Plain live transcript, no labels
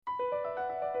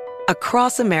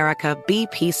Across America,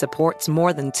 BP supports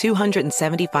more than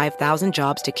 275,000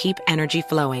 jobs to keep energy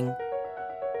flowing.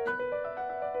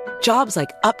 Jobs like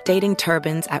updating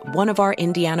turbines at one of our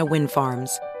Indiana wind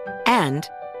farms and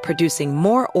producing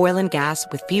more oil and gas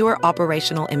with fewer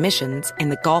operational emissions in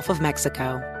the Gulf of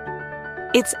Mexico.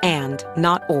 It's and,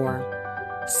 not or.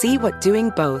 See what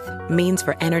doing both means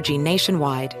for energy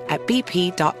nationwide at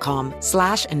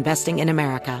bp.com/investing in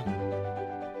America.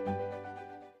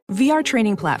 VR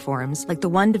training platforms, like the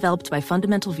one developed by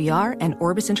Fundamental VR and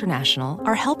Orbis International,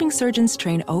 are helping surgeons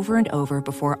train over and over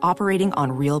before operating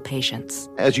on real patients.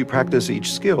 As you practice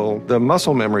each skill, the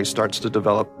muscle memory starts to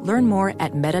develop. Learn more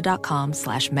at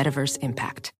meta.com/metaverse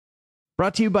impact.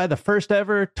 Brought to you by the first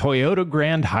ever Toyota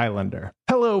Grand Highlander.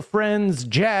 Hello, friends.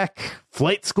 Jack,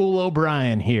 Flight School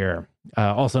O'Brien here,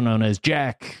 also known as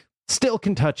Jack. Still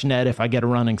can touch net if I get a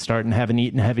running start and haven't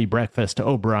eaten heavy breakfast.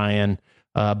 O'Brien.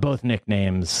 Both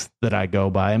nicknames that I go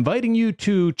by. Inviting you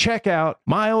to check out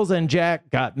Miles and Jack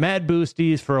Got Mad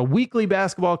Boosties for a weekly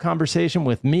basketball conversation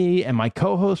with me and my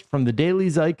co-host from the Daily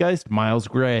Zeitgeist, Miles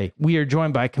Gray. We are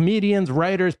joined by comedians,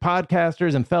 writers,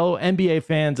 podcasters, and fellow NBA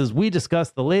fans as we discuss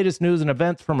the latest news and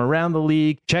events from around the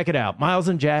league. Check it out. Miles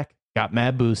and Jack Got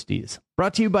Mad Boosties.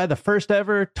 Brought to you by the first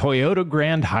ever Toyota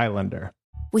Grand Highlander.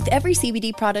 With every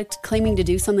CBD product claiming to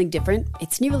do something different,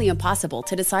 it's nearly impossible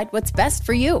to decide what's best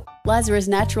for you. Lazarus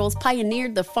Naturals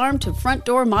pioneered the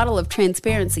farm-to-front-door model of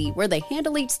transparency, where they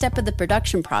handle each step of the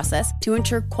production process to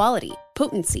ensure quality,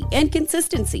 potency, and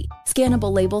consistency.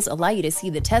 Scannable labels allow you to see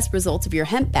the test results of your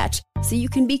hemp batch, so you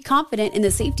can be confident in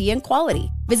the safety and quality.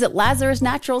 Visit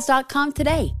LazarusNaturals.com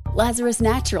today. Lazarus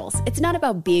Naturals. It's not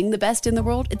about being the best in the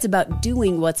world, it's about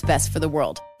doing what's best for the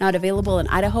world. Not available in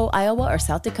Idaho, Iowa, or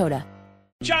South Dakota.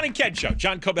 John and Ken Show.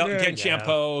 John Cobell and Ken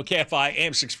Chiampo, KFI,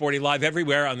 AM 640, live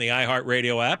everywhere on the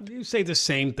iHeartRadio app. You say the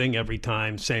same thing every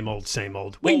time. Same old, same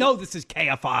old. We know this is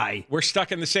KFI. We're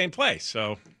stuck in the same place,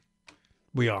 so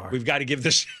we are. We've got to give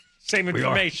this same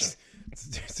information.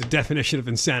 It's the definition of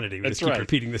insanity. We just keep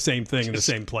repeating the same thing in the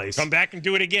same place. Come back and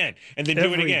do it again, and then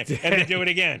do it again, and then do it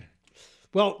again.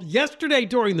 Well, yesterday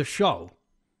during the show,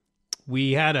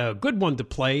 we had a good one to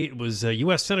play. It was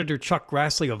U.S. Senator Chuck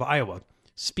Grassley of Iowa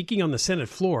speaking on the Senate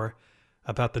floor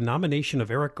about the nomination of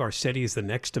Eric Garcetti as the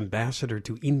next ambassador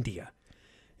to India.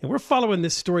 And we're following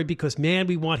this story because, man,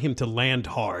 we want him to land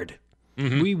hard.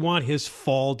 Mm-hmm. We want his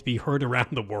fall to be heard around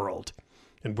the world.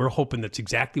 And we're hoping that's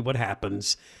exactly what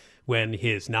happens when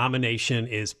his nomination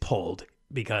is pulled,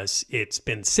 because it's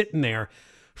been sitting there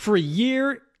for a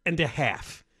year and a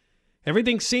half.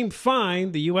 Everything seemed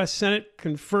fine. The U.S. Senate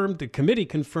confirmed, the committee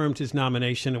confirmed his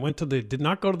nomination. It did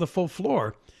not go to the full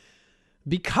floor,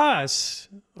 because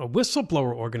a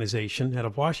whistleblower organization out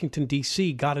of Washington,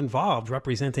 D.C. got involved,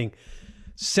 representing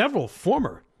several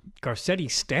former Garcetti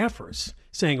staffers,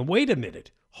 saying, wait a minute,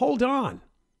 hold on.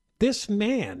 This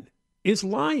man is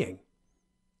lying.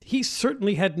 He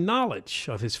certainly had knowledge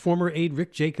of his former aide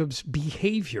Rick Jacobs'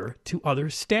 behavior to other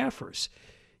staffers.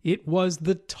 It was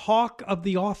the talk of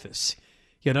the office.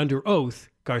 Yet under oath,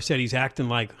 Garcetti's acting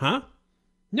like, huh?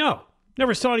 No,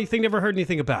 never saw anything, never heard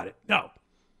anything about it. No.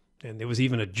 And there was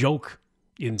even a joke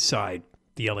inside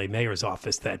the L.A. mayor's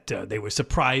office that they were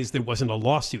surprised there wasn't a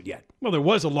lawsuit yet. Well, there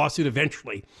was a lawsuit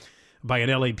eventually by an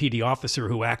LAPD officer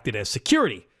who acted as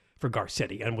security for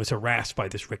Garcetti and was harassed by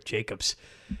this Rick Jacobs.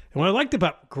 And what I liked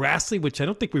about Grassley, which I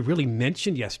don't think we really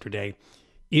mentioned yesterday,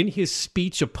 in his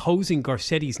speech opposing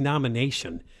Garcetti's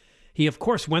nomination, he, of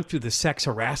course, went through the sex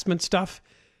harassment stuff,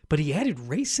 but he added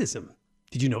racism.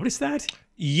 Did you notice that?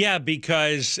 Yeah,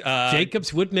 because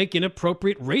Jacobs would make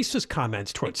inappropriate racist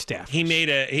comments towards staff. He made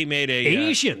a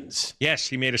Asians. Yes,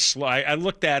 he made a slide. I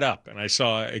looked that up and I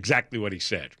saw exactly what he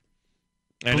said.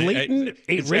 And blatant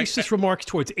racist remarks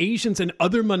towards Asians and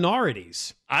other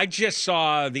minorities. I just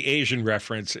saw the Asian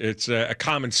reference. It's a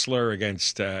common slur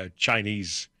against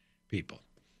Chinese people.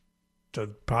 So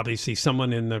probably see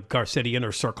someone in the Garcetti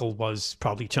inner circle was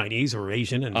probably Chinese or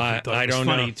Asian, and I thought it was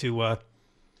funny to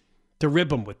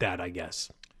rib him with that, I guess.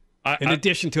 In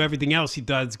addition to everything else he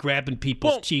does, grabbing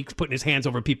people's cheeks, putting his hands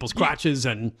over people's crotches.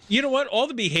 And you know what? All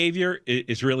the behavior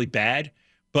is really bad,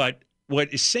 but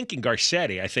what is sinking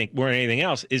Garcetti, I think, more than anything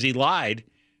else, is he lied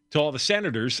to all the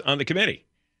senators on the committee.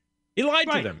 He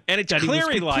lied to them, and it's clear he lied to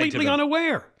them. He was completely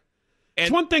unaware. It's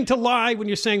one thing to lie when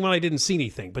you're saying, well, I didn't see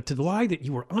anything, but to lie that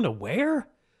you were unaware?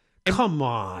 Come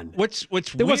on. What's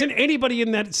there wasn't anybody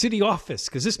in that city office,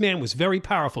 because this man was very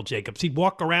powerful, Jacobs. He'd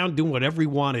walk around doing whatever he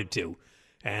wanted to.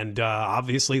 And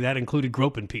obviously that included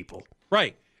groping people.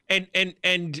 Right. And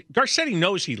Garcetti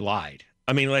knows he lied.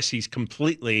 I mean, unless he's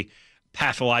completely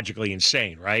pathologically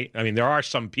insane, right? I mean, there are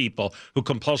some people who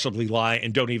compulsively lie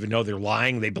and don't even know they're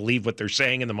lying. They believe what they're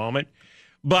saying in the moment.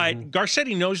 But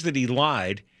Garcetti knows that he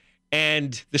lied,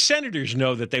 and the senators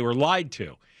know that they were lied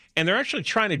to. And they're actually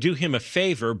trying to do him a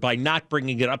favor by not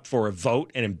bringing it up for a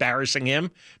vote and embarrassing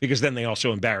him, because then they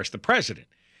also embarrass the president.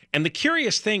 And the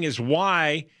curious thing is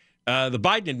why the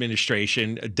Biden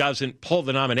administration doesn't pull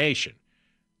the nomination.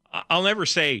 I'll never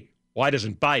say, why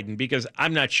doesn't Biden? Because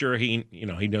I'm not sure he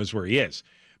knows where he is.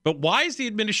 But why is the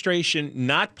administration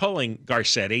not pulling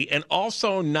Garcetti and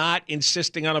also not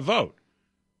insisting on a vote?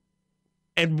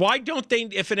 And why don't they,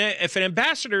 if an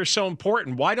ambassador is so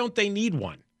important, why don't they need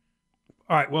one?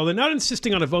 All right, well, they're not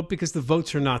insisting on a vote because the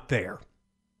votes are not there.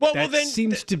 That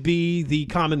seems to be the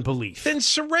common belief. Then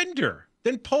surrender.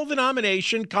 Then pull the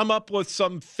nomination, come up with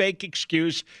some fake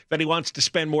excuse that he wants to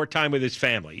spend more time with his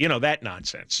family. You know, that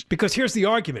nonsense. Because here's the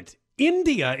argument.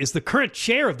 India is the current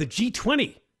chair of the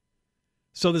G20.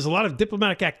 So there's a lot of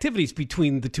diplomatic activities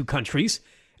between the two countries.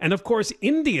 And, of course,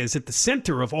 India is at the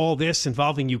center of all this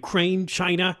involving Ukraine,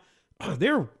 China.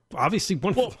 They're obviously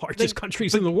one of the largest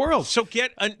countries in the world. So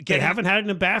they haven't had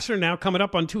an ambassador now coming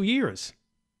up on 2 years.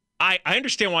 I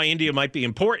understand why India might be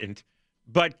important,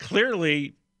 but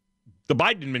clearly the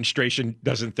Biden administration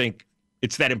doesn't think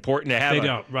it's that important to have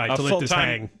a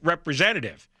full-time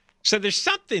representative. So there's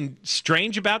something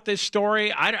strange about this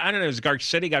story. I don't know. Has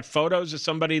Garcetti got photos of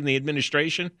somebody in the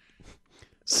administration?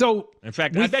 So, in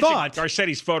fact, I bet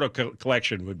Garcetti's photo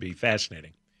collection would be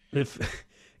fascinating.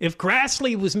 If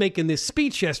Grassley was making this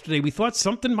speech yesterday, we thought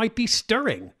something might be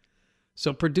stirring.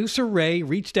 So producer Ray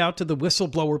reached out to the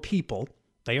whistleblower people.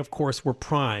 They, of course, were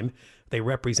Prime. They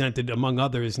represented, among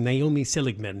others, Naomi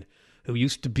Seligman, who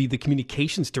used to be the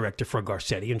communications director for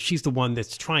Garcetti, and she's the one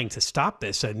that's trying to stop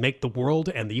this and make the world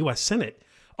and the U.S. Senate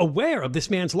aware of this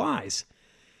man's lies.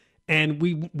 And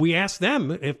we asked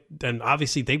them if, and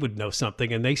obviously they would know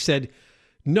something, and they said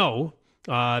no,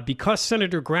 because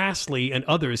Senator Grassley and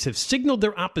others have signaled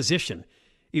their opposition,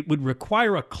 it would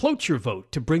require a cloture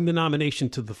vote to bring the nomination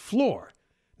to the floor.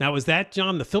 Now, is that,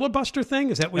 John, the filibuster thing?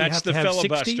 Is that what you have to have 60?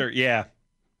 That's the filibuster, yeah.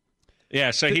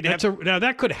 Yeah, so he'd have now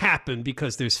that could happen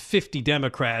because there's 50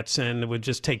 Democrats and it would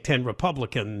just take 10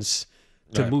 Republicans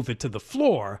to move it to the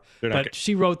floor. But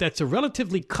she wrote that's a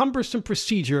relatively cumbersome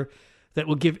procedure that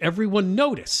will give everyone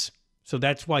notice. So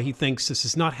that's why he thinks this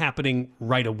is not happening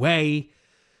right away.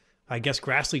 I guess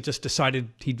Grassley just decided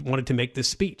he wanted to make this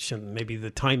speech, and maybe the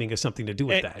timing has something to do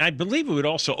with that. I believe it would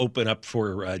also open up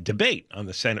for debate on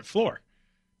the Senate floor.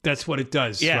 That's what it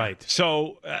does, right.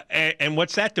 So, and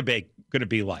what's that debate going to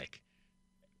be like?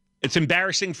 It's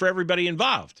embarrassing for everybody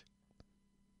involved.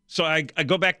 So I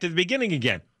go back to the beginning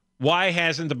again. Why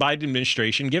hasn't the Biden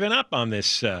administration given up on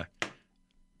this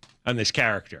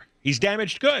character? He's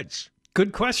damaged goods.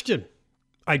 Good question.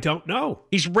 I don't know.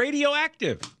 He's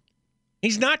radioactive.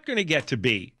 He's not going to get to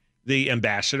be the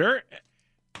ambassador.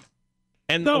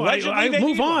 And no, I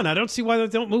move on. I don't see why they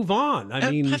don't move on. I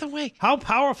mean, by the way, how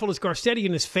powerful is Garcetti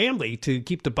and his family to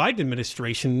keep the Biden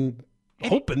administration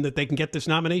hoping that they can get this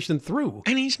nomination through?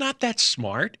 And he's not that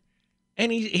smart.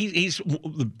 And he's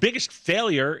the biggest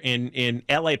failure in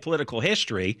L.A. political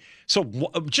history. So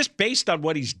just based on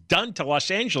what he's done to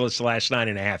Los Angeles the last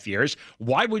 9.5 years,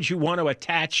 why would you want to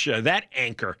attach that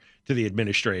anchor to the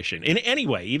administration in any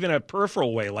way, even a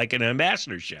peripheral way like an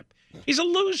ambassadorship? He's a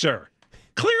loser.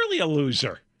 Clearly a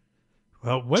loser.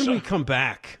 Well, when we come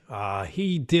back,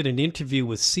 he did an interview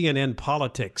with CNN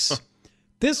Politics.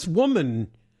 This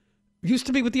woman used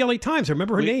to be with the LA Times. I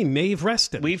remember her name, Maeve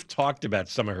Reston. We've talked about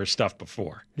some of her stuff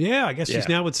before. Yeah, I guess she's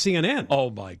now with CNN.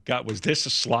 Oh, my God. Was this a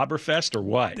slobber fest or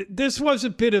what? This was a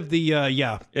bit of the,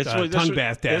 tongue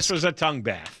bath desk. This was a tongue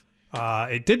bath.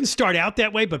 It didn't start out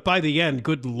that way, but by the end,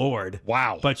 good Lord.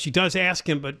 Wow. But she does ask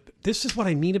him, but this is what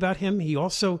I mean about him. He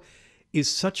also is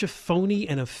such a phony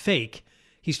and a fake.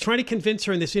 He's trying to convince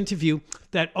her in this interview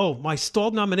that, my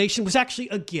stalled nomination was actually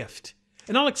a gift.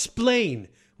 And I'll explain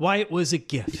why it was a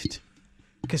gift.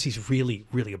 Because he's really,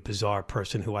 really a bizarre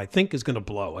person who I think is going to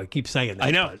blow. I keep saying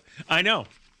that. I know.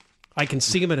 I can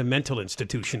see him at a mental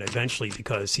institution eventually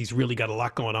because he's really got a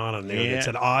lot going on there that's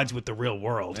at odds with the real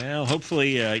world. Well,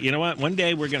 hopefully, you know what? One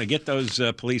day we're going to get those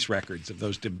police records of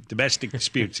those domestic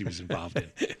disputes he was involved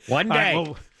in. One day.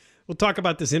 Right, we'll talk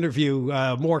about this interview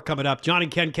more coming up. John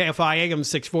and Ken, KFI AM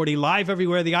 640, live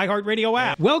everywhere, the iHeartRadio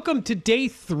app. Welcome to day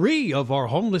 3 of our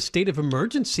homeless state of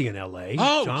emergency in L.A.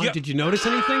 Oh, John, did you notice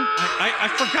anything? I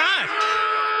forgot.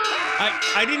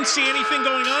 I didn't see anything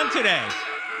going on today.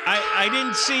 I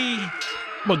didn't see...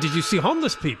 Well, did you see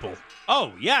homeless people?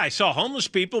 Oh, yeah, I saw homeless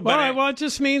people. But all right, well, it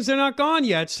just means they're not gone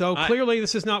yet, so clearly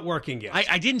this is not working yet.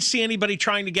 I didn't see anybody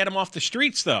trying to get them off the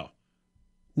streets, though.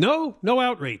 No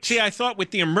outreach. See, I thought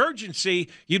with the emergency,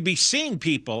 you'd be seeing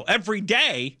people every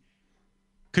day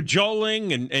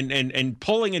cajoling and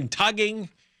pulling and tugging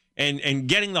and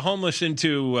getting the homeless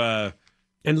into...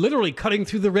 and literally cutting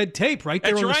through the red tape right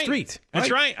there on the street. That's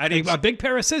right. A big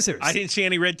pair of scissors. I didn't see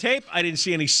any red tape. I didn't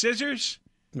see any scissors.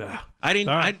 I didn't.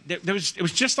 Right. It was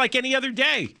just like any other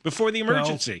day before the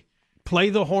emergency. Well, play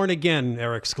the horn again,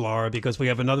 Eric Sklar, because we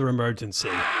have another emergency.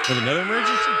 We have another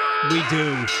emergency? We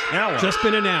do. Now what? Just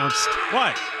been announced.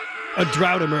 What? A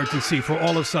drought emergency for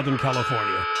all of Southern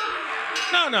California.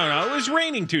 No. It was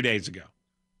raining 2 days ago.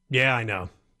 Yeah, I know.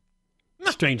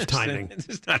 Strange timing.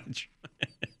 It's not.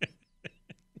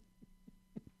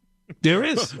 There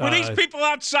is. Were these people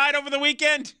outside over the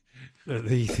weekend?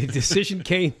 The decision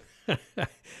came.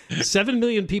 7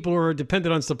 million people are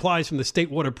dependent on supplies from the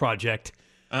State Water Project.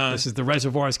 This is the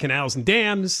reservoirs, canals, and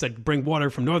dams that bring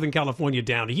water from Northern California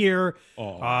down here.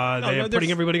 They're putting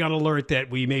everybody on alert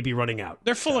that we may be running out.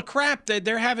 They're full of crap.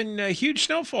 They're having huge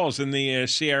snowfalls in the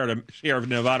Sierra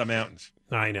Nevada mountains.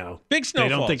 I know. Big snowfalls.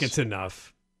 They don't think it's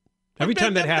enough. Every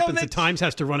time that happens, the Times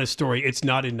has to run a story. It's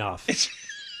not enough.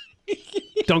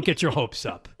 Don't get your hopes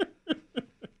up.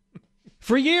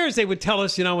 For years, they would tell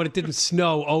us, when it didn't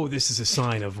snow, this is a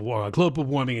sign of global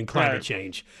warming and climate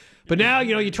change. But now,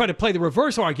 you try to play the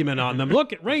reverse argument on them.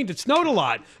 Look, it rained, it snowed a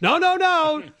lot. No.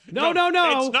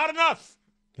 It's not enough.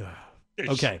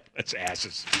 Okay. That's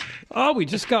asses. Oh, we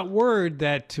just got word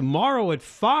that tomorrow at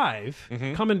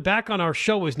 5, coming back on our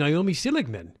show is Naomi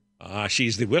Seligman.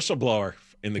 She's the whistleblower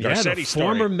in the Garcetti story.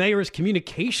 Former mayor's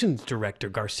communications director,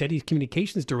 Garcetti's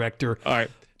communications director. All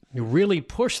right. Really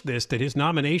pushed this, that his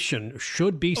nomination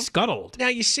should be scuttled. Now,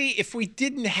 you see, if we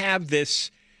didn't have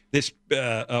this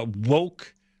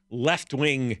woke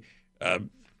left-wing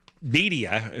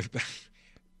media,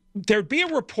 there'd be a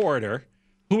reporter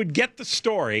who would get the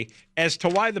story as to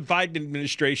why the Biden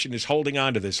administration is holding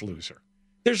on to this loser.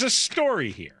 There's a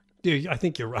story here. Yeah, I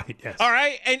think you're right, yes. All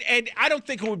right? And I don't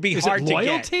think it would be hard to get. Is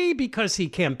it loyalty because he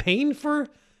campaigned for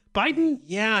Biden?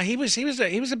 Yeah, he was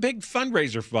a big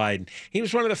fundraiser for Biden. He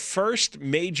was one of the first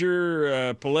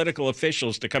major political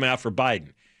officials to come out for Biden,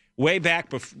 way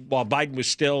back while Biden was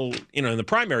still, in the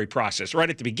primary process, right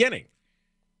at the beginning.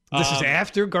 This is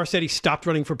after Garcetti stopped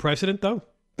running for president, though?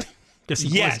 Because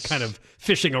he was kind of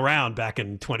fishing around back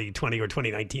in 2020 or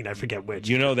 2019, I forget which.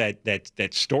 You know that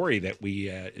story that we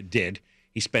did,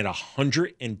 he spent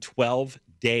 112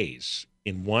 days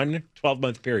in one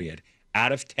 12-month period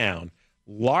out of town,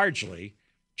 largely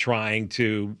trying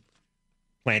to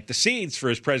plant the seeds for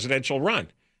his presidential run.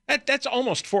 That's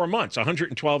almost 4 months,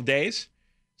 112 days.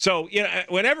 So,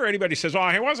 whenever anybody says,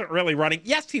 he wasn't really running,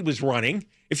 yes, he was running.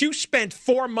 If you spent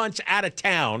 4 months out of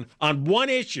town on one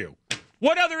issue,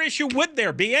 what other issue would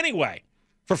there be anyway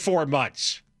for 4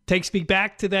 months? Takes me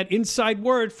back to that inside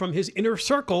word from his inner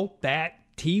circle that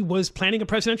he was planning a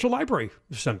presidential library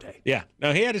someday. Yeah.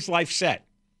 No, he had his life set.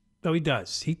 No, he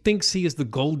does. He thinks he is the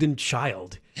golden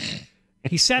child.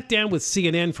 He sat down with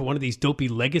CNN for one of these dopey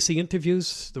legacy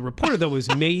interviews. The reporter, though,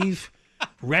 was Maeve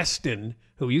Reston,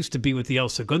 who used to be with the El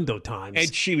Segundo Times.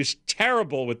 And she was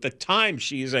terrible with the Times.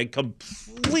 She is a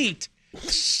complete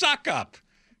suck-up.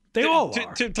 They all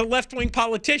are. To left-wing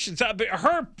politicians.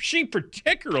 She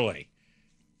particularly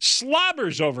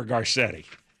slobbers over Garcetti.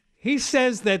 He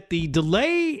says that the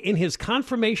delay in his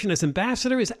confirmation as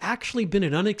ambassador has actually been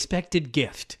an unexpected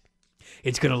gift.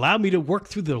 It's going to allow me to work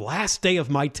through the last day of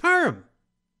my term.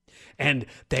 And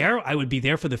there, I would be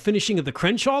there for the finishing of the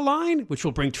Crenshaw line, which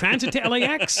will bring transit to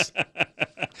LAX,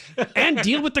 and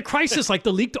deal with the crisis like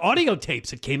the leaked audio tapes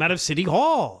that came out of City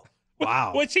Hall.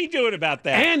 Wow. What's he doing about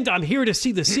that? And I'm here to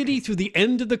see the city through the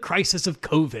end of the crisis of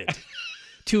COVID.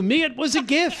 To me, it was a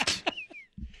gift.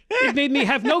 It made me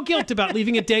have no guilt about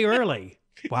leaving a day early.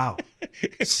 Wow.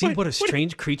 See what a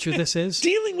strange creature this is?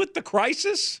 Dealing with the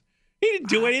crisis? He didn't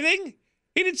do anything.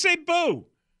 He didn't say boo.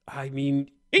 I mean,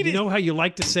 you know how you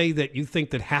like to say that you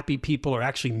think that happy people are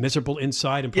actually miserable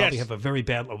inside and probably have a very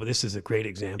bad... Oh, this is a great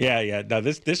example. Yeah. No,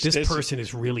 this person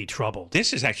is really troubled.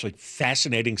 This is actually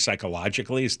fascinating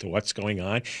psychologically as to what's going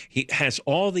on. He has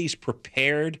all these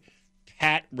prepared,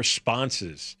 pat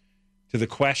responses to the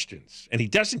questions, and he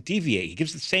doesn't deviate. He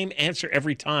gives the same answer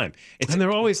every time. And they're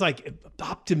always like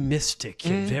optimistic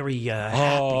and very happy.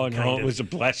 Oh, no, it was a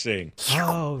blessing.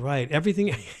 Oh, right.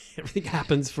 Everything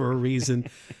happens for a reason.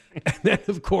 And then,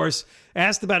 of course,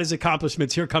 asked about his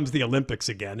accomplishments, here comes the Olympics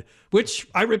again, which,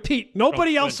 I repeat,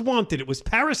 nobody else wanted. It was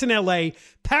Paris and L.A.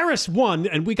 Paris won,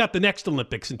 and we got the next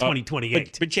Olympics in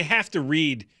 2028. But you have to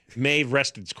read Maeve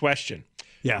Reston's question.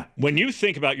 Yeah. When you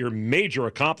think about your major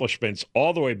accomplishments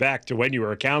all the way back to when you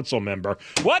were a council member,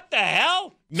 what the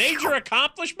hell? Major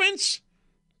accomplishments?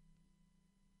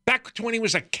 back to when he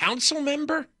was a council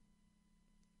member?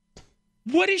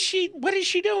 What is she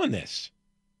doing this?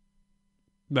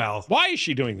 Well, why is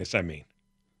she doing this, I mean?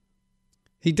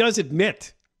 He does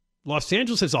admit Los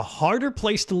Angeles is a harder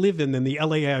place to live in than the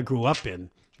LA I grew up in.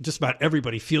 Just about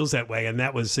everybody feels that way, and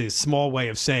that was his small way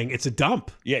of saying it's a dump.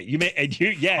 Yeah,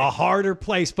 a harder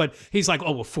place, but he's like,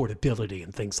 affordability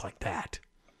and things like that.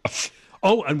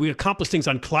 And we accomplished things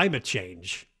on climate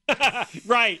change.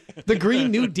 Right. The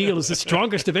Green New Deal is the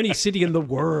strongest of any city in the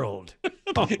world.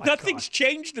 Nothing's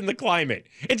changed in the climate.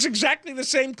 It's exactly the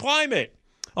same climate.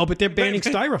 Oh, but they're banning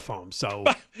styrofoam, so...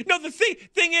 No, the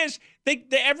thing is, they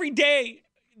every day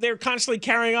they're constantly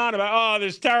carrying on about,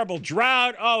 there's terrible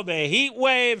drought, the heat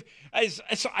wave.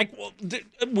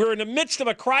 We're in the midst of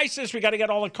a crisis. We got to get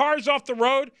all the cars off the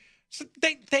road. So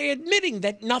they're admitting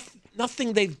that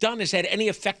nothing they've done has had any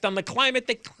effect on the climate.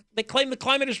 They claim the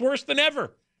climate is worse than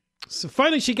ever. So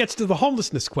finally she gets to the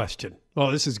homelessness question.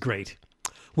 Oh, this is great.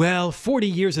 Well, 40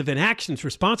 years of inaction is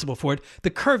responsible for it. The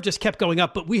curve just kept going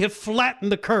up, but we have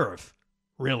flattened the curve.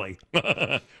 Really?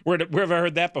 Where have I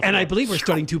heard that before? And I believe we're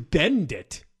starting to bend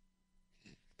it.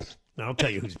 I'll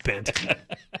tell you who's bent.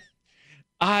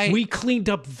 We cleaned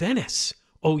up Venice.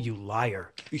 Oh, you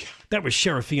liar. That was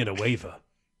Sheriff Villanueva.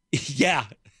 Yeah.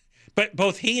 But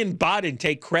both he and Baden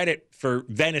take credit for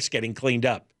Venice getting cleaned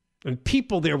up. And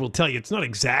people there will tell you it's not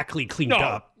exactly cleaned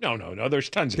up. No.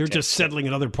 There's tons of They're just settling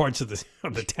in other parts of the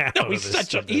town. No, he's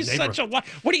such a liar.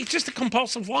 He's just a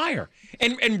compulsive liar.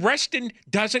 And Reston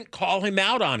doesn't call him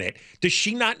out on it. Does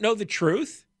she not know the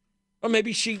truth? Or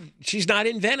maybe she's not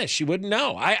in Venice. She wouldn't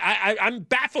know. I'm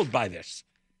baffled by this.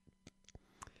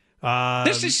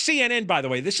 This is CNN, by the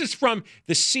way. This is from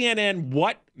the CNN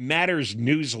What Matters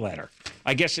newsletter.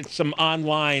 I guess it's some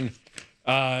online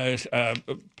part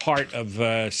of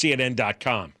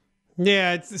CNN.com.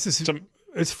 Yeah,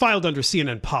 it's filed under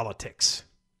CNN Politics.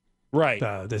 Right.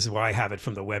 This is where I have it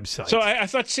from the website. So I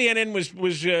thought CNN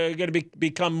was going to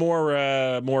become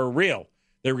more real.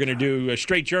 They were going to do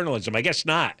straight journalism. I guess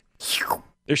not.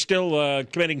 They're still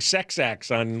committing sex acts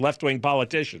on left-wing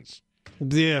politicians.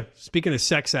 Yeah. Speaking of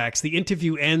sex acts, the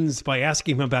interview ends by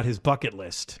asking him about his bucket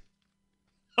list.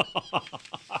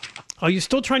 Are you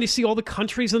still trying to see all the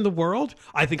countries in the world?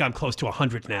 I think I'm close to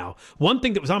 100 now. One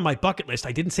thing that was on my bucket list,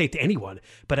 I didn't say it to anyone,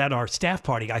 but at our staff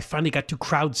party, I finally got to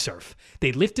crowd surf.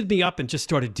 They lifted me up and just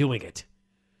started doing it.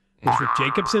 Was Rick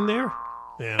Jacobs in there?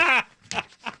 Yeah.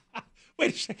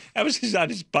 Wait a second. That was on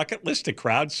his bucket list to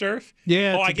crowd surf?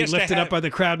 Yeah, I guess lifted up by the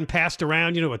crowd and passed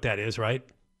around. You know what that is, right?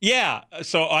 Yeah.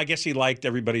 So I guess he liked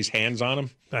everybody's hands on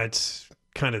him. That's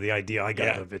kind of the idea I got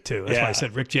out of it, too. That's why I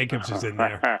said Rick Jacobs was in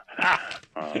there.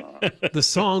 The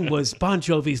song was Bon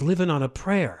Jovi's Living on a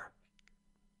Prayer.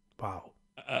 Wow.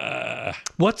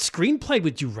 What screenplay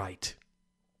would you write?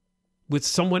 With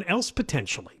someone else,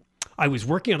 potentially. I was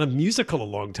working on a musical a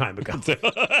long time ago.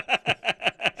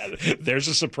 There's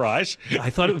a surprise. I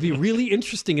thought it would be really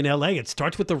interesting in L.A. It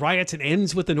starts with the riots and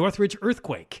ends with the Northridge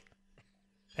earthquake.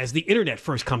 As the internet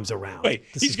first comes around. Wait,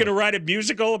 he's going to write a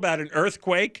musical about an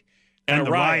earthquake? And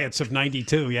the riots of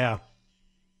 92, yeah.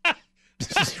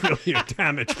 This is really a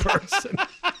damaged person.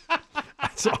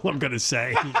 That's all I'm going to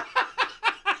say.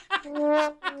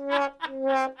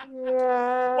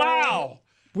 Wow.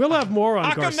 We'll have more on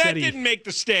Garcetti. How come that didn't make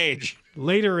the stage?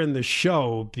 Later in the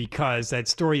show, because that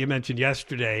story you mentioned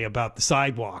yesterday about the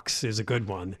sidewalks is a good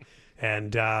one.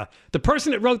 And the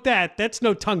person that wrote that's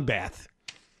no tongue bath.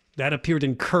 That appeared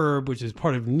in Curb, which is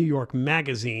part of New York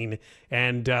Magazine.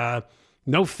 And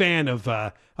no fan of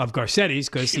Garcetti's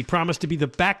because he promised to be the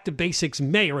back-to-basics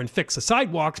mayor and fix the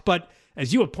sidewalks. But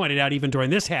as you have pointed out, even during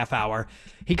this half hour,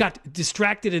 he got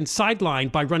distracted and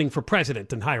sidelined by running for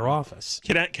president in higher office.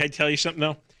 Can I tell you something,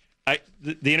 though?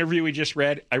 The interview we just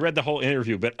read, I read the whole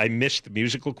interview, but I missed the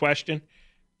musical question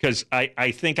because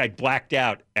I think I blacked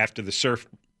out after the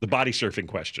body surfing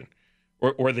question.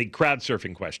 Or the crowd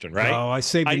surfing question, right? Oh, I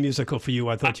saved the musical for you.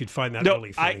 I thought you'd find that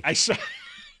really funny. I saw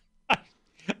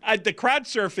the crowd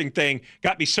surfing thing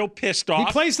got me so pissed off.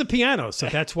 He plays the piano, so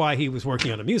that's why he was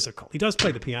working on a musical. He does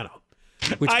play the piano,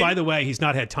 which, by the way, he's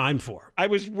not had time for. I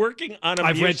was working on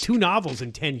I've read 2 novels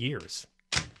in 10 years.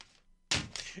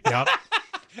 Yep.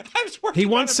 He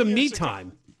wants some me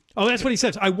time. Oh, that's what he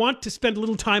says. I want to spend a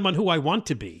little time on who I want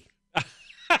to be.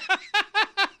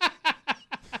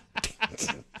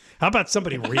 How about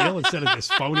somebody real instead of this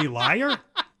phony liar?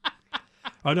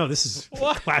 Oh, no, this is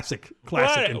classic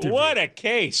interview. What a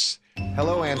case.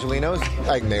 Hello, Angelinos.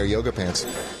 Ike Mayor Yoga Pants.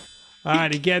 All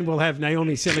right, again, we'll have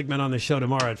Naomi Seligman on the show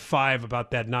tomorrow at 5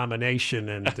 about that nomination.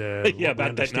 And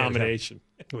about that nomination.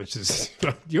 Which is,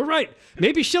 you're right.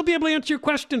 Maybe she'll be able to answer your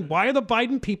question. Why are the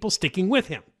Biden people sticking with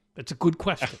him? That's a good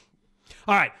question.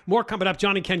 All right, more coming up.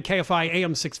 John and Ken, KFI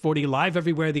AM 640, live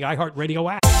everywhere, the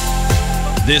iHeartRadio app.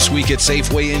 This week at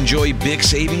Safeway, enjoy big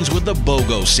savings with the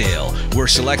BOGO sale, where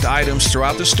select items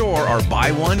throughout the store are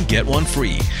buy one, get one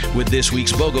free. With this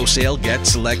week's BOGO sale, get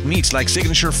select meats like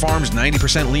Signature Farms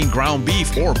 90% lean ground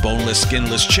beef or boneless,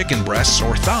 skinless chicken breasts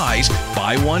or thighs,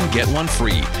 buy one, get one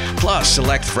free. Plus,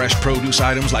 select fresh produce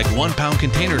items like 1 pound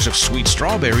containers of sweet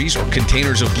strawberries or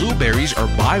containers of blueberries are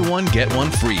buy one, get one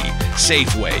free.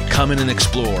 Safeway, come in and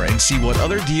explore and see what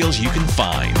other deals you can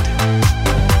find.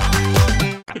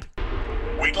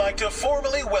 We'd like to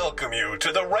formally welcome you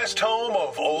to the rest home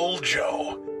of Old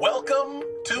Joe. Welcome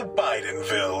to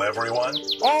Bidenville, everyone.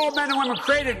 All men and women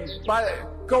created by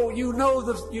go. You know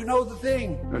the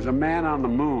thing. There's a man on the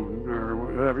moon, or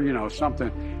whatever, something,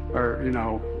 or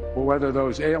whether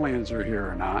those aliens are here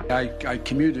or not. I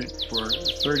commuted for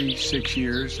 36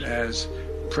 years as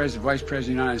Vice President of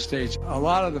the United States. A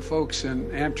lot of the folks in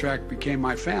Amtrak became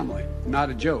my family. Not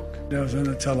a joke. I was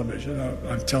on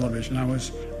television. I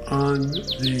was on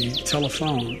the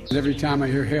telephone. Every time I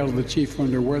hear "Hail to the Chief," I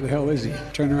wonder where the hell is he?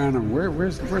 Turn around and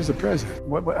where's the president?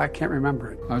 What I can't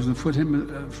remember it. I was in the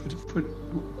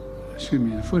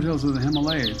foothills of the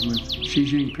Himalayas with Xi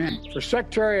Jinping. For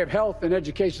Secretary of Health and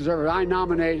Education Service, I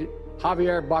nominated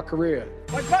Javier Baccaria.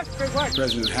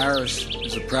 President Harris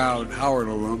is a proud Howard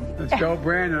alum. Let's go,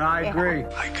 Brandon. I agree.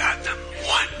 I got them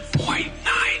 $1.9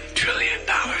 trillion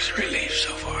relief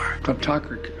so far.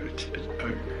 Kleptocracy.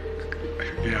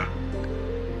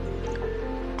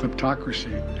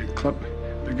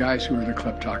 Kleptocracy. The guys who are the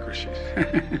kleptocracies.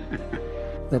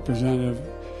 Representative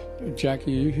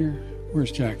Jackie, are you here?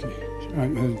 Where's Jackie? I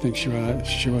didn't think she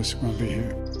was going to be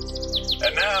here.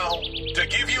 And now, to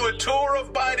give you a tour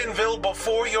of Bidenville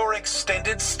before your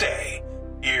extended stay,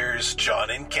 here's John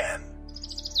and Ken.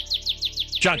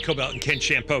 John Cobelt and Ken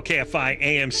Champeau, KFI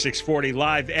AM 640,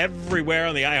 live everywhere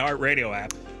on the iHeartRadio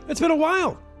app. It's been a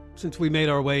while since we made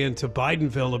our way into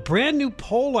Bidenville. A brand new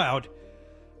poll out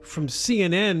from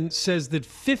CNN says that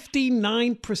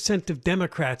 59% of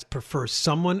Democrats prefer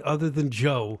someone other than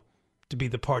Joe to be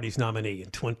the party's nominee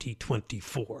in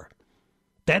 2024.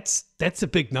 That's a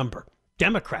big number.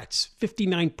 Democrats,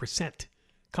 59%,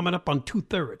 coming up on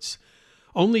 2/3.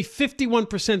 Only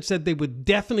 51% said they would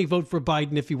definitely vote for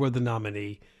Biden if he were the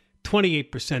nominee.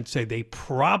 28% say they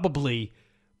probably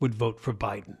would vote for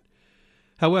Biden.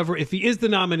 However, if he is the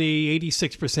nominee,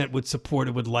 86%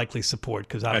 would likely support,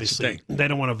 because obviously they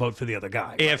don't want to vote for the other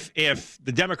guy. If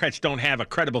the Democrats don't have a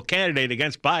credible candidate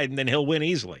against Biden, then he'll win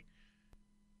easily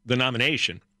the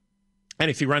nomination. And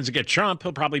if he runs against Trump,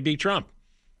 he'll probably beat Trump.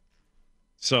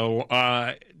 So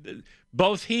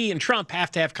both he and Trump have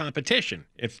to have competition.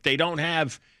 If they don't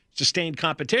have sustained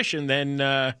competition, then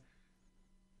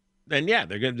yeah,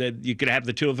 you could have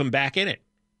the two of them back in it.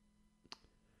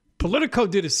 Politico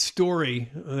did a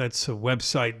story, that's a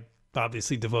website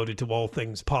obviously devoted to all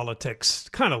things politics,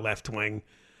 kind of left-wing,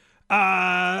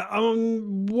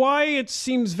 why it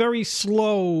seems very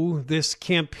slow, this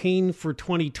campaign for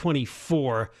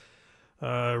 2024.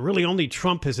 Really only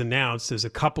Trump has announced. There's a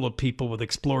couple of people with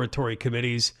exploratory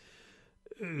committees.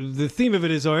 The theme of it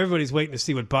is, everybody's waiting to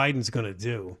see what Biden's going to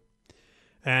do.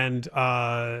 And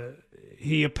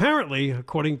he apparently,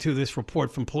 according to this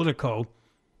report from Politico,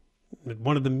 at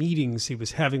one of the meetings he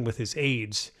was having with his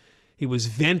aides, he was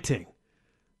venting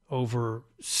over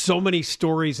so many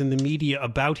stories in the media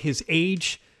about his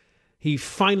age. He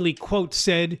finally, quote,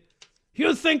 said,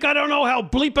 "You think I don't know how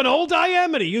bleeping old I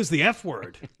am?" And he used the F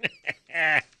word.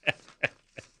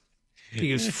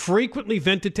 He has frequently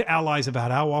vented to allies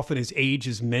about how often his age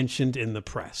is mentioned in the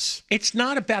press. It's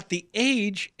not about the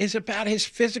age, it's about his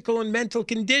physical and mental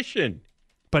condition.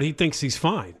 But he thinks he's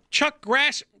fine. Chuck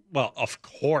Grass, well, of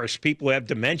course, people who have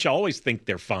dementia always think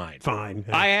they're fine. Fine.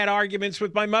 Yeah. I had arguments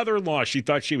with my mother-in-law. She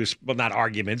thought she was, well, not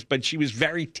arguments, but she was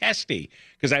very testy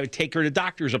because I would take her to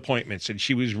doctor's appointments, and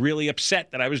she was really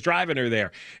upset that I was driving her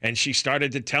there. And she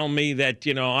started to tell me that,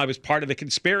 I was part of the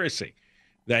conspiracy,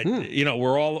 that,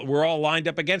 we're all lined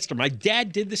up against her. My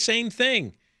dad did the same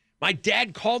thing. My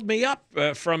dad called me up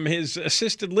from his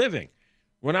assisted living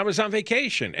when I was on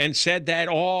vacation and said that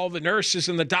all the nurses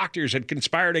and the doctors had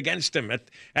conspired against him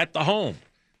at the home.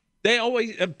 They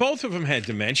always, both of them had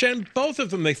dementia, and both of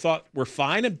them they thought were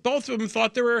fine, and both of them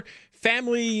thought there were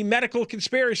family medical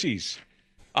conspiracies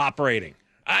operating.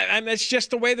 And that's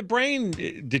just the way the brain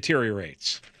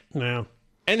deteriorates. Yeah.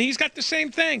 And he's got the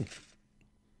same thing.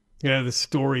 Yeah, the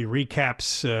story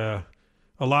recaps a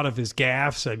lot of his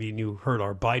gaffes. I mean, you heard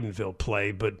our Bidenville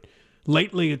play, but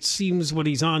lately it seems when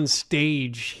he's on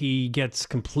stage, he gets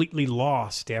completely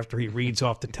lost after he reads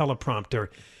off the teleprompter.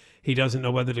 He doesn't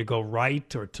know whether to go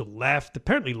right or to left.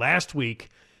 Apparently last week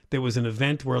there was an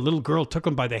event where a little girl took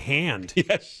him by the hand.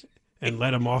 Yes. And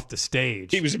led him off the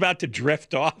stage. He was about to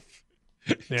drift off.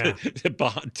 Yeah.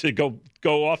 to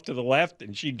go off to the left,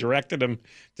 and she directed him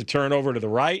to turn over to the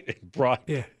right.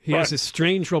 And he has this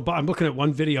strange robot. I'm looking at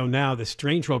one video now. This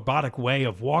strange robotic way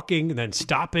of walking and then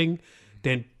stopping,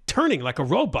 then turning like a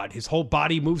robot. His whole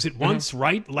body moves at once,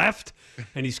 right, left,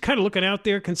 and he's kind of looking out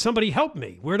there. Can somebody help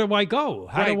me? Where do I go?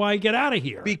 How do I get out of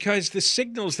here? Because the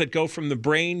signals that go from the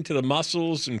brain to the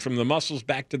muscles and from the muscles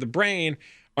back to the brain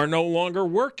are no longer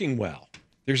working well.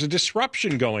 There's a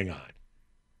disruption going on.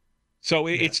 So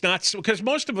it's not, because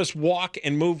most of us walk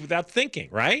and move without thinking,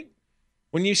 right?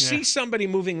 When you see somebody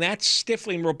moving that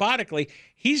stiffly and robotically,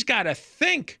 he's got to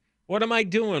think, what am I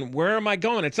doing? Where am I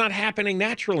going? It's not happening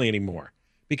naturally anymore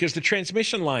because the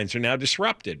transmission lines are now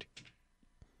disrupted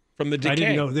from the decay. I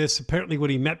didn't know this. Apparently when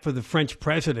he met for the French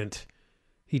president,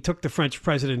 he took the French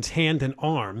president's hand and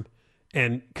arm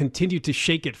and continued to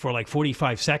shake it for like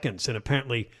 45 seconds. And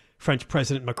apparently French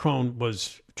President Macron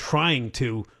was trying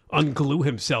to unglue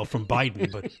himself from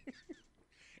Biden. But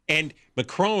and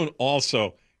Macron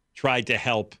also tried to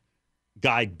help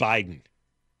guide Biden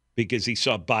because he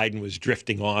saw Biden was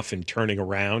drifting off and turning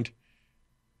around.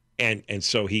 And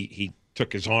so he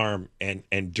took his arm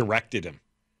and directed him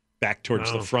back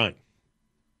towards the front.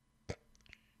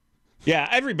 Yeah,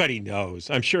 everybody knows.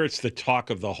 I'm sure it's the talk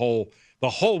of the whole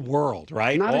world,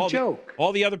 right? Not a joke.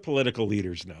 All the other political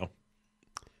leaders know.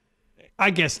 I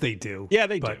guess they do. Yeah,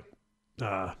 they do.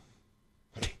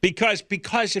 Because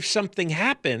if something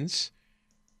happens,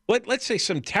 let's say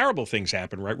some terrible things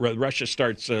happen, right? Russia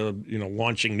starts,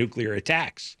 launching nuclear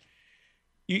attacks.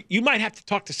 You might have to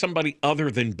talk to somebody other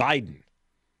than Biden.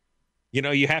 You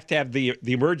know, you have to have the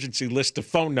emergency list of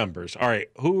phone numbers. All right,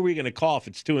 who are we going to call if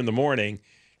it's 2 a.m.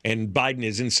 and Biden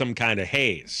is in some kind of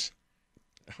haze?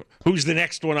 Who's the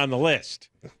next one on the list?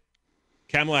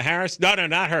 Kamala Harris? No,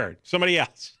 not her. Somebody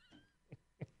else.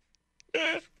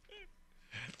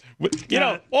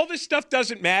 All this stuff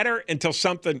doesn't matter until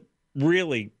something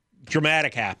really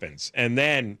dramatic happens, and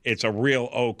then it's a real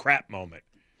oh crap moment.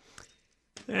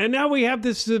 And now we have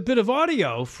this bit of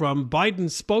audio from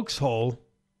Biden's spokeshole,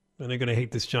 and they're going to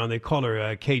hate this, John. They call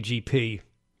her KGP,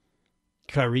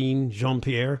 Karine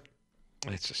Jean-Pierre.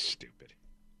 It's just stupid.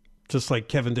 Just like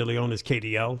Kevin De Leon is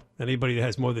KDL. Anybody that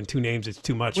has more than 2 names, it's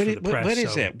too much for the press. What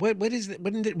is it? What is it?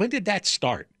 When did that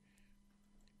start?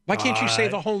 Why can't you say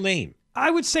the whole name? I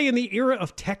would say in the era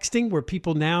of texting where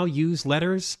people now use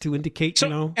letters to indicate,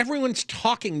 everyone's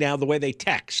talking now the way they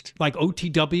text. Like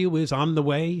OTW is on the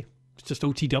way. It's just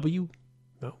OTW.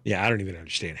 No. Yeah, I don't even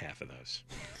understand half of those.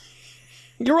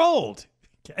 You're old.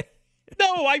 Okay.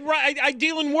 No, I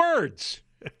deal in words.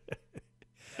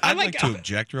 I'd like to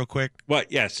object real quick. What?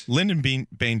 Yes. Lyndon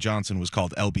Baines Johnson was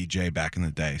called LBJ back in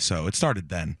the day, so it started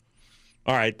then.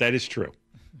 All right, that is true.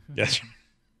 Yes.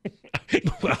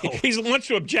 Well, he wants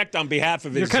to object on behalf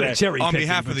of his on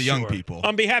behalf of the young people,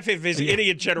 on behalf of his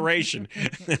idiot generation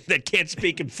that can't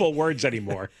speak in full words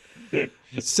anymore.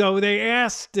 So they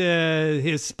asked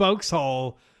his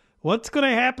spokeshole, what's going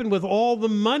to happen with all the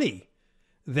money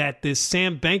that this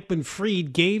Sam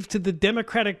Bankman-Fried gave to the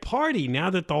Democratic Party now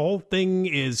that the whole thing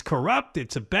is corrupt?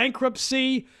 It's a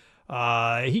bankruptcy.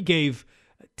 He gave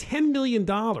 $10 million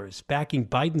backing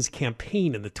Biden's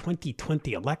campaign in the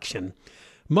 2020 election.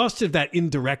 Most of that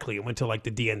indirectly went to like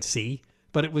the DNC,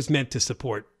 but it was meant to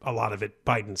support a lot of it,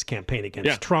 Biden's campaign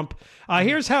against Trump.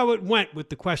 Here's how it went with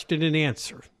the question and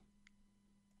answer.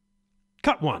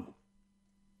 Cut 1.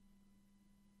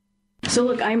 So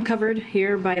look, I'm covered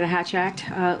here by the Hatch Act,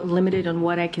 limited on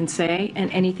what I can say, and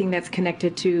anything that's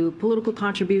connected to political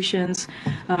contributions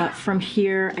from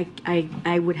here,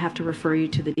 I would have to refer you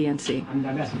to the DNC. I'm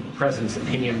asking the president's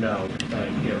opinion, though.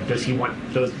 Does he want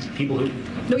those people who...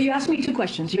 No, you asked me 2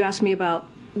 questions. You asked me about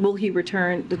will he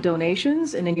return the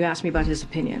donations, and then you asked me about his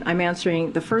opinion. I'm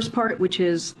answering the first part, which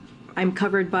is I'm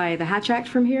covered by the Hatch Act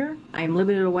from here. I'm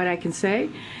limited on what I can say,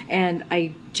 and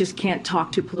I just can't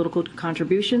talk to political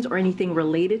contributions or anything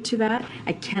related to that.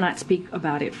 I cannot speak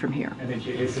about it from here. And then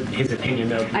his opinion,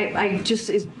 though? I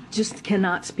just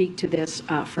cannot speak to this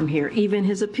from here. Even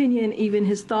his opinion, even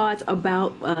his thoughts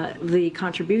about the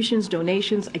contributions,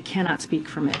 donations, I cannot speak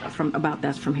about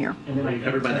that from here. And then are you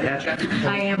covered by the Hatch Act?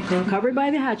 I am covered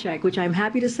by the Hatch Act, which I'm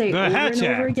happy to say over and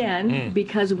over again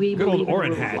because we believe in the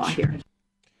rule of law here.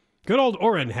 Good old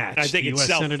Orrin Hatch, I think it's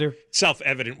Senator.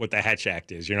 Self-evident what the Hatch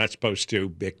Act is. You're not supposed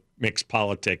to mix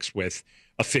politics with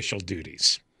official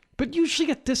duties. But usually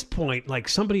at this point, like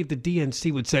somebody at the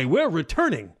DNC would say, we're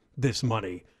returning this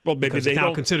money. Well, maybe because they it's now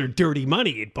don't considered dirty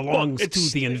money. It belongs to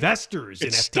the investors in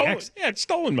FTX. Stolen. Yeah, it's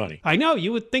stolen money. I know.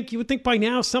 You would think by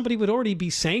now somebody would already be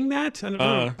saying that. I don't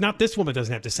know. Not this woman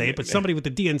doesn't have to say it, but somebody with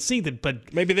the DNC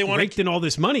that maybe they raked in all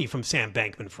this money from Sam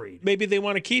Bankman-Fried. Maybe they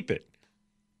want to keep it.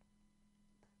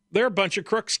 They're a bunch of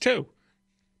crooks too.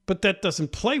 But that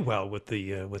doesn't play well with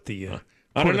the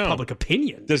I don't know. Public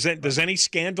opinion. Does any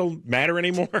scandal matter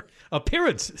anymore?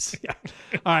 Appearances. Yeah.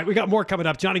 All right, we got more coming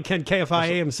up. John and Ken, KFI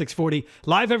AM 640,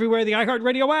 live everywhere, the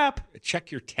iHeartRadio app.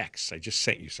 Check your texts. I just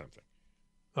sent you something.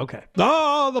 Okay.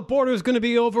 Oh, the border is going to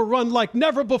be overrun like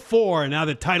never before. Now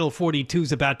that Title 42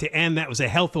 is about to end, that was a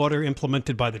health order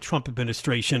implemented by the Trump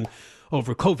administration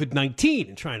over COVID-19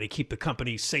 and trying to keep the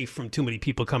companies safe from too many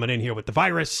people coming in here with the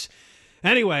virus.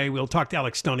 Anyway, we'll talk to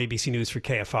Alex Stone, ABC News for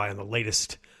KFI, on the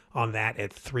latest on that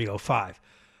at 3:05.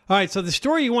 All right, so the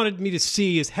story you wanted me to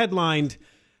see is headlined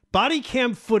Body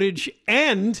Cam Footage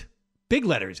and, big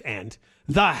letters, and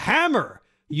the hammer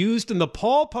used in the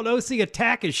Paul Pelosi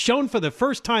attack is shown for the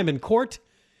first time in court.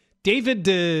 David,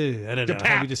 I don't know,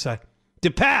 how do you decide?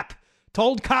 DePape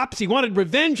told cops he wanted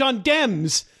revenge on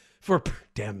Dems for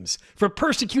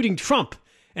persecuting Trump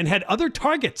and had other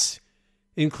targets,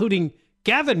 including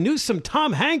Gavin Newsom,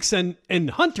 Tom Hanks, and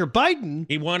Hunter Biden.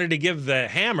 He wanted to give the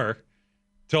hammer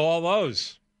to all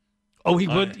those. Oh, he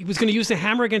was going to use the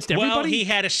hammer against everybody? Well, he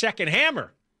had a second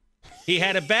hammer. He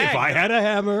had a bag. If I had a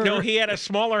hammer. No, he had a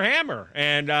smaller hammer.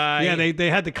 And yeah,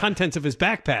 they had the contents of his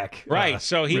backpack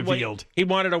so he revealed. He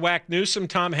wanted to whack Newsom,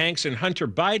 Tom Hanks, and Hunter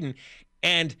Biden.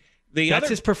 And that's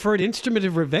his preferred instrument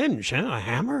of revenge, huh? A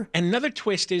hammer? And another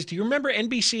twist is, do you remember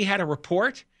NBC had a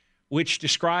report which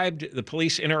described the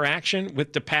police interaction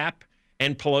with DePape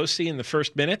and Pelosi in the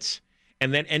first minutes,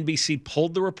 and then NBC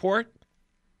pulled the report?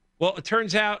 Well, it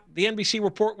turns out the NBC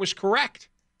report was correct.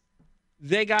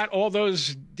 They got all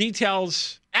those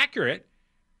details accurate,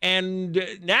 and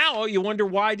now you wonder,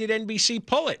 why did NBC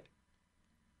pull it?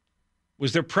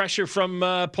 Was there pressure from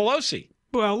Pelosi?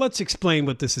 Well, let's explain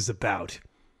what this is about.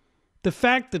 The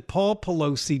fact that Paul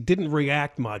Pelosi didn't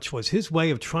react much was his way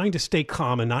of trying to stay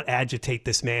calm and not agitate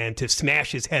this man to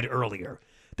smash his head earlier.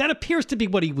 That appears to be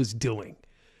what he was doing.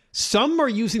 Some are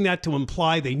using that to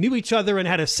imply they knew each other and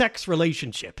had a sex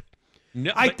relationship.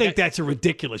 No, I think that's a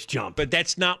ridiculous jump. But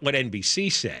that's not what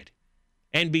NBC said.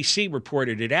 NBC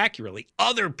reported it accurately.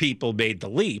 Other people made the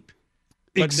leap.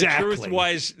 But exactly. The truth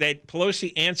was that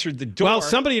Pelosi answered the door. Well,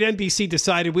 somebody at NBC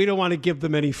decided we don't want to give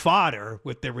them any fodder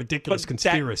with their ridiculous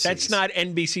conspiracies. That's not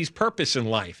NBC's purpose in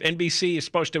life. NBC is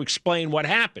supposed to explain what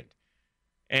happened.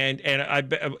 And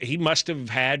he must have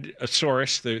had a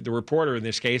source, the reporter in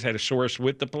this case had a source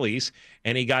with the police,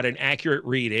 and he got an accurate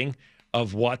reading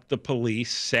of what the police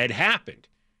said happened.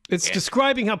 It's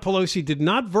describing how Pelosi did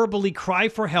not verbally cry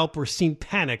for help or seem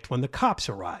panicked when the cops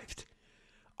arrived.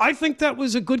 I think that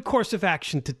was a good course of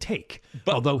action to take,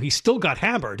 although he still got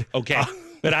hammered. Okay,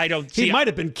 but I don't see... He might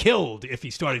have been killed if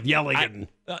he started yelling.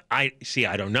 I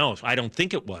don't know. I don't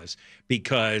think it was,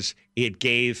 because it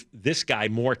gave this guy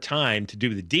more time to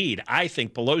do the deed. I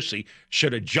think Pelosi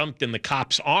should have jumped in the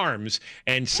cop's arms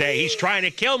and say, he's trying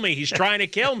to kill me, he's trying to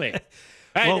kill me.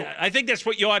 I think that's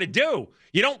what you ought to do.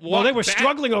 You don't walk they were back.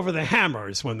 struggling over the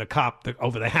hammers when the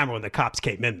cops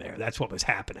came in there. That's what was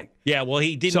happening. Yeah, well,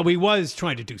 he didn't. So he was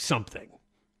trying to do something.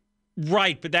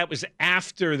 Right, but that was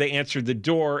after they answered the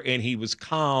door and he was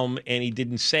calm and he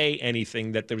didn't say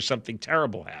anything that there was something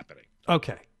terrible happening.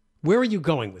 Okay. Where are you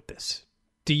going with this?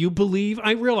 Do you believe?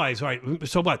 I realize, all right,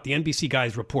 so what? The NBC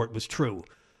guy's report was true.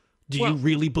 Do you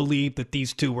really believe that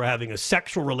these two were having a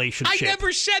sexual relationship? I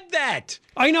never said that.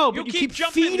 I know, but you keep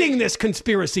feeding this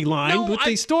conspiracy line with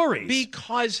these stories.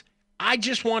 Because I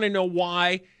just want to know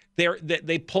why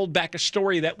they pulled back a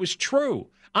story that was true.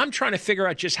 I'm trying to figure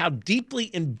out just how deeply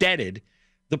indebted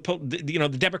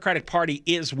the Democratic Party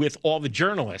is with all the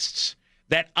journalists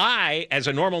that I, as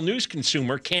a normal news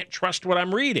consumer, can't trust what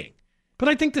I'm reading. But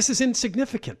I think this is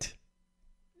insignificant.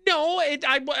 No, it's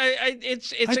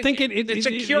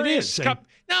a curious.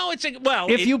 No,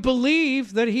 If you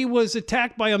believe that he was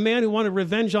attacked by a man who wanted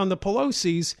revenge on the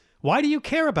Pelosi's, why do you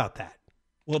care about that?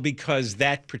 Well, because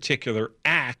that particular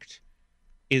act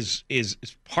is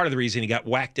part of the reason he got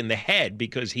whacked in the head,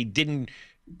 because he didn't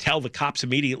tell the cops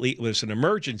immediately it was an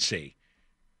emergency.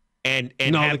 And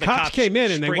the cops came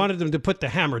in and they wanted them to put the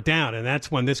hammer down, and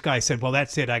that's when this guy said, "Well,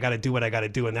 that's it. I got to do what I got to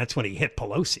do," and that's when he hit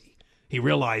Pelosi. He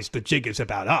realized the jig is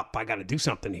about up. I got to do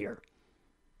something here.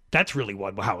 That's really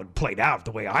how it played out,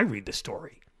 the way I read the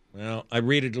story. Well, I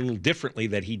read it a little differently,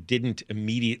 that he didn't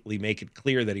immediately make it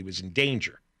clear that he was in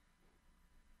danger.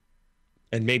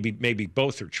 And maybe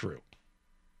both are true.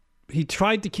 he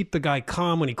tried to keep the guy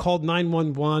calm when he called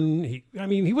 911. He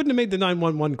wouldn't have made the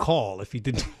 911 call if he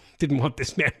didn't want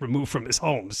this man removed from his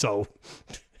home. So,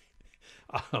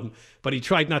 but he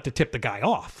tried not to tip the guy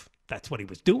off. That's what he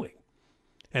was doing.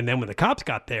 And then when the cops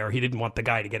got there, he didn't want the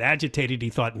guy to get agitated. He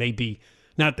thought maybe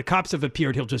now that the cops have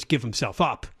appeared, he'll just give himself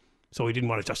up. So he didn't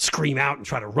want to just scream out and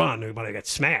try to run. He wanted to get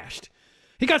smashed.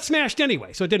 He got smashed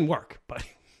anyway, so it didn't work. But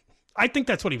I think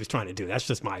that's what he was trying to do. That's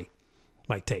just my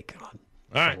take on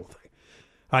the whole thing.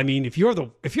 I mean, if you're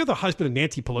the husband of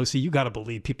Nancy Pelosi, you got to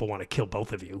believe people want to kill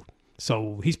both of you.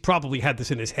 So he's probably had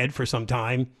this in his head for some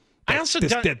time.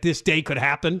 That this day could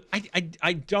happen.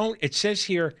 I don't. It says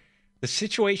here the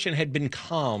situation had been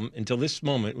calm until this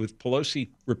moment, with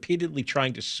Pelosi repeatedly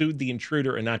trying to soothe the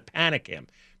intruder and not panic him.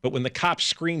 But when the cops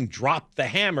screamed, "Drop the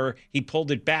hammer," he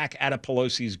pulled it back out of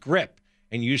Pelosi's grip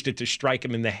and used it to strike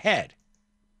him in the head.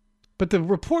 But the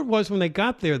report was when they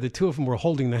got there, the two of them were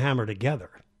holding the hammer together.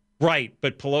 Right,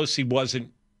 but Pelosi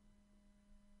wasn't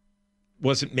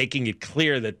making it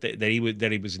clear that he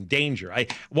was in danger.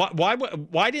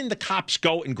 Why didn't the cops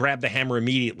go and grab the hammer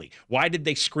immediately? Why did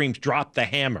they scream, "Drop the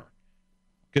hammer"?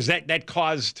 Because that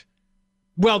caused.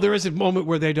 Well, there is a moment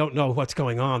where they don't know what's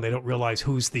going on. They don't realize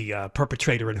who's the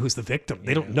perpetrator and who's the victim.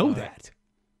 They don't know that.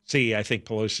 See, I think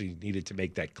Pelosi needed to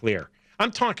make that clear.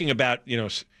 I'm talking about,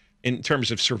 in terms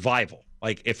of survival.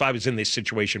 Like, if I was in this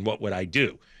situation, what would I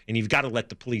do? And you've got to let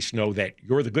the police know that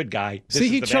you're the good guy. See,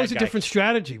 he chose a different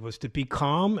strategy, was to be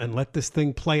calm and let this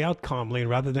thing play out calmly, and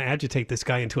rather than agitate this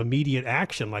guy into immediate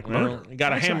action like murder. You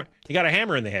got a hammer. You got a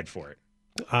hammer in the head for it.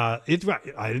 It's right.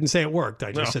 I didn't say it worked.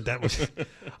 I just said that was.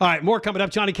 All right, more coming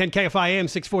up. Johnny Ken, KFI AM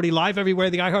 640 live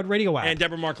everywhere, the iHeartRadio app. And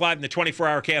Deborah Mark live in the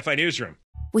 24-hour KFI newsroom.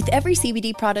 With every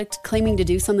CBD product claiming to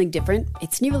do something different,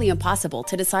 it's nearly impossible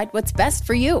to decide what's best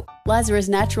for you. Lazarus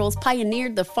Naturals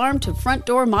pioneered the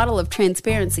farm-to-front-door model of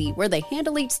transparency, where they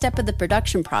handle each step of the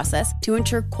production process to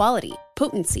ensure quality,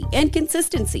 potency, and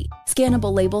consistency.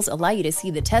 Scannable labels allow you to see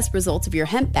the test results of your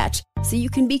hemp batch, so you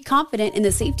can be confident in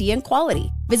the safety and quality.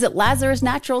 Visit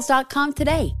LazarusNaturals.com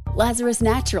today. Lazarus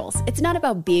Naturals. It's not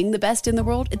about being the best in the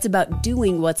world, it's about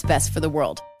doing what's best for the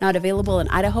world. Not available in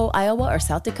Idaho, Iowa, or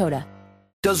South Dakota.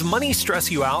 Does money stress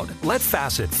you out? Let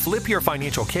Facet flip your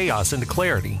financial chaos into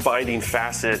clarity. Finding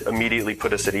Facet immediately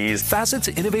put us at ease. Facet's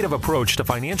innovative approach to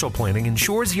financial planning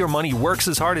ensures your money works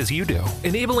as hard as you do,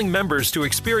 enabling members to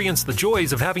experience the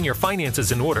joys of having your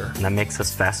finances in order. And that makes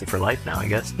us Facet for life now, I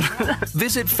guess.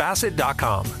 Visit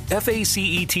Facet.com,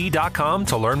 FACET.com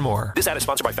to learn more. This ad is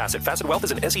sponsored by Facet. Facet Wealth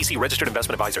is an SEC registered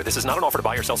investment advisor. This is not an offer to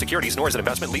buy or sell securities, nor is it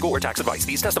investment, legal, or tax advice.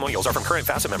 These testimonials are from current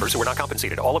Facet members who are not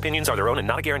compensated. All opinions are their own and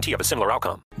not a guarantee of a similar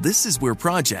outcome. This is where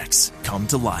projects come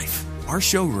to life. Our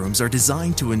showrooms are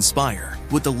designed to inspire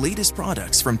with the latest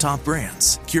products from top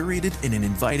brands, curated in an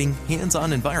inviting,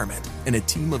 hands-on environment, and a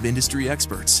team of industry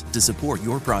experts to support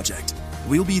your project.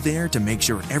 We'll be there to make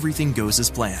sure everything goes as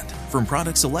planned, from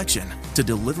product selection to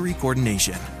delivery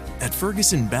coordination. At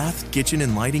Ferguson Bath, Kitchen,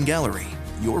 and Lighting Gallery,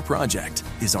 your project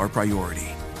is our priority.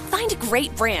 Find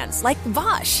great brands like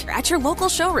Bosch at your local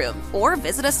showroom or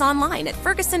visit us online at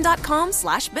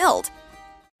ferguson.com/build.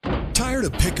 Tired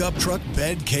of pickup truck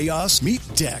bed chaos? Meet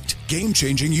Decked.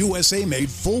 Game-changing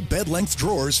USA-made full bed-length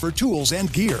drawers for tools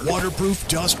and gear. Waterproof,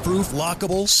 dust-proof,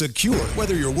 lockable, secure.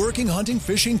 Whether you're working, hunting,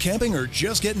 fishing, camping, or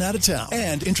just getting out of town.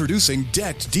 And introducing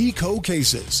Decked Deco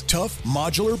cases. Tough,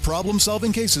 modular,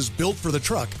 problem-solving cases built for the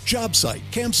truck, job site,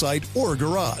 campsite, or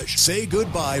garage. Say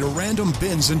goodbye to random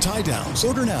bins and tie-downs.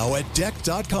 Order now at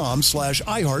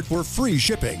Decked.com/iHeart for free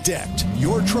shipping. Decked.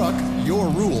 Your truck, your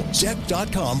rules.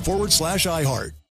 Decked.com/iHeart.